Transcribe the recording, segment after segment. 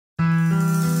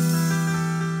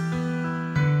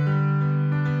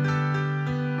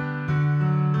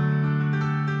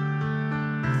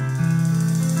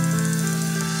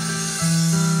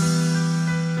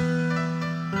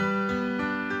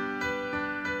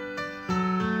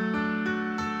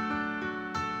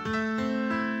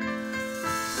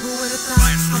thought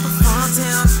I would fall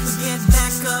down and get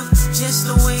back up just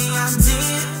the way I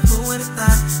did? Who would have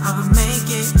thought I would make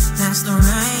it past the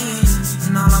rain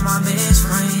and all of my best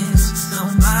friends?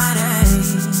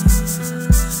 Nobody,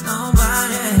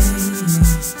 nobody,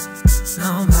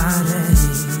 nobody,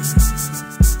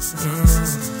 yeah.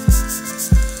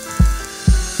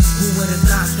 Who would have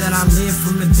thought that I lived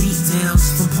from the beat down?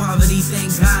 From poverty,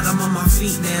 thank God I'm on my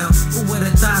feet now. Who would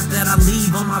have thought that I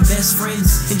leave all my best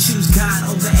friends and choose God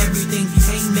over everything?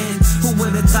 Amen. Who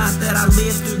would have thought that I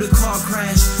lived through the car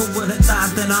crash? Who would have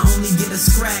thought that I only get a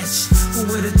scratch? Who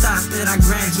would have thought that I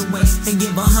graduate and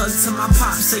give a hug to my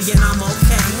pop saying I'm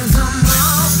okay? 'Cause I'm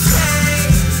okay.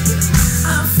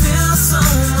 I feel so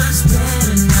much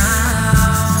better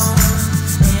now,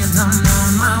 and I'm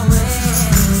on my way.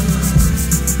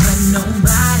 But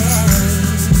nobody,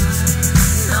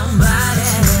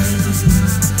 nobody,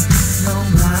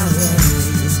 nobody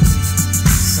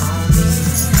saw me,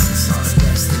 saw the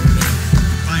best in me.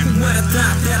 Who would have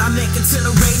thought that I make it to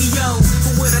the radio? Who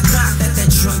would have thought that that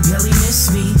drunk belly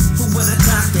missed me? Who would have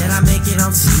thought that I make it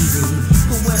on TV?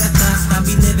 Who would have thought I'd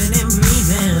be living and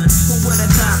breathing? Who would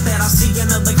have thought that I'll see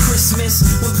another Christmas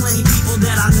with plenty people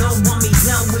that I know want me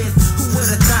dealt with? Who would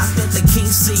have thought that the king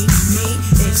see me,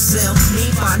 excel me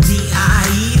by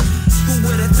D.I.E.? Who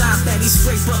would have thought that he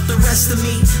scrape up the rest of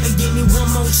me and give me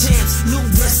one more chance, new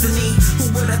destiny?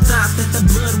 Who would have thought that the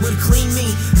blood would clean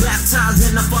me, baptized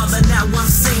in the Father, now I'm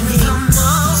singing. I'm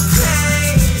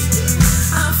okay,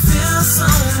 I feel so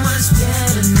much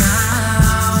better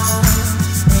now,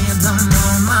 and I'm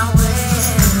on my way.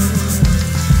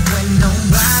 When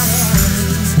nobody,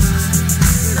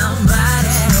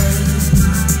 nobody,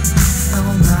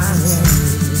 nobody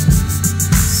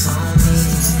saw me,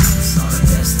 saw the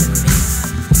best in me.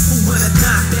 Who would have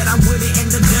thought that I would've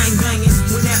end up gang banging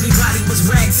when everybody was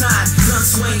ragtime, gun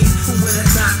swinging? Who would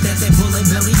have thought that that bullet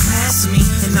belly passed me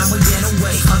and I would get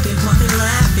away up and pumping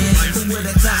laughing? Who would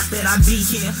have thought that I'd be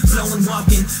here flowing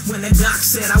walking when the doc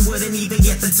said I wouldn't even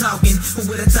get to talking? Who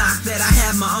would have thought that I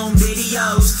had my own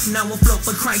videos? Now I float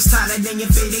for Christ hotter than your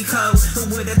fitted coat. Who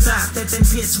would have thought that them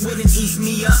pits wouldn't eat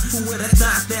me up? Who would have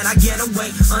thought that I get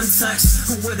away untouched?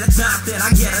 Who would have thought that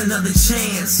I get another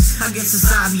chance? I guess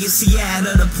it's obvious he had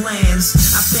other plans.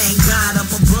 I thank God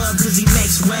up above 'cause he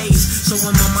makes ways, so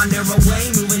I'm on my narrow way